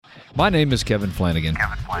My name is Kevin Flanagan.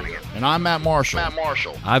 And I'm Matt Marshall.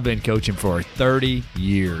 I've been coaching for 30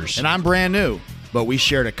 years. And I'm brand new, but we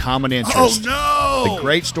shared a common interest. Oh, no! The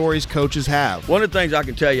great stories coaches have. One of the things I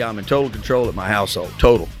can tell you, I'm in total control at my household.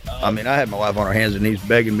 Total. I mean, I had my wife on her hands and knees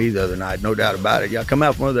begging me the other night, no doubt about it. Yeah, come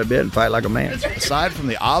out from under that bed and fight like a man. Aside from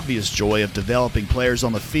the obvious joy of developing players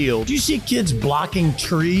on the field, Do you see kids blocking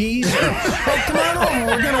trees? Hey, come on over.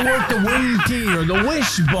 We're going to work the wing tee or the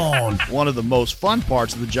wishbone. one of the most fun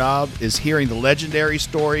parts of the job is hearing the legendary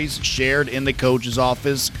stories shared in the coach's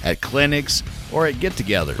office, at clinics, or at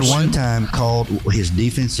get-togethers. One time called his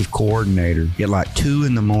defensive coordinator at like 2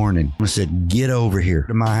 a.m. and said, "Get over here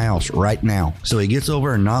to my house right now." So he gets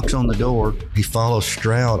over and knocks on the door. He follows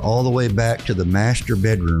Stroud all the way back to the master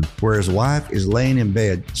bedroom where his wife is laying in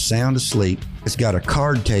bed, sound asleep. It's got a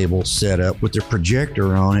card table set up with a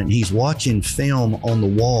projector on it, and he's watching film on the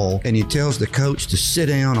wall, and he tells the coach to sit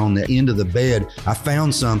down on the end of the bed. I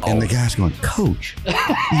found something. And the guy's going, "Coach,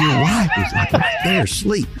 your wife is like right there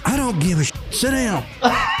asleep. I don't give a sit down."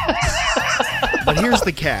 But here's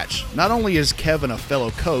the catch. Not only is Kevin a fellow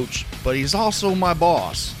coach, but he's also my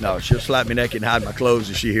boss. No, she'll slap me naked and hide my clothes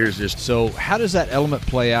if she hears this. So how does that element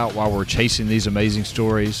play out while we're chasing these amazing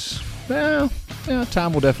stories? Well,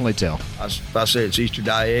 time will definitely tell. If I say it's Easter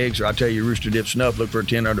dye eggs, or I tell you rooster dip snuff, look for a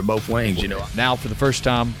 10 under both wings, you know. Now, for the first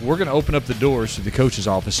time, we're going to open up the doors to the coach's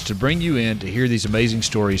office to bring you in to hear these amazing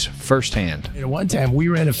stories firsthand. You know, one time we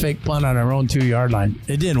ran a fake punt on our own 2-yard line.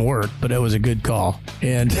 It didn't work, but it was a good call.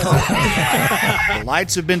 And The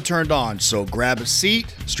lights have been turned on, so grab a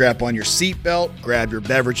seat, strap on your seatbelt, grab your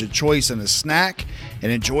beverage of choice and a snack,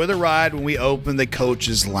 and enjoy the ride when we open the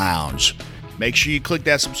coach's lounge. Make sure you click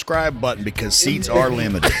that subscribe button because seats are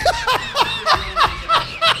limited.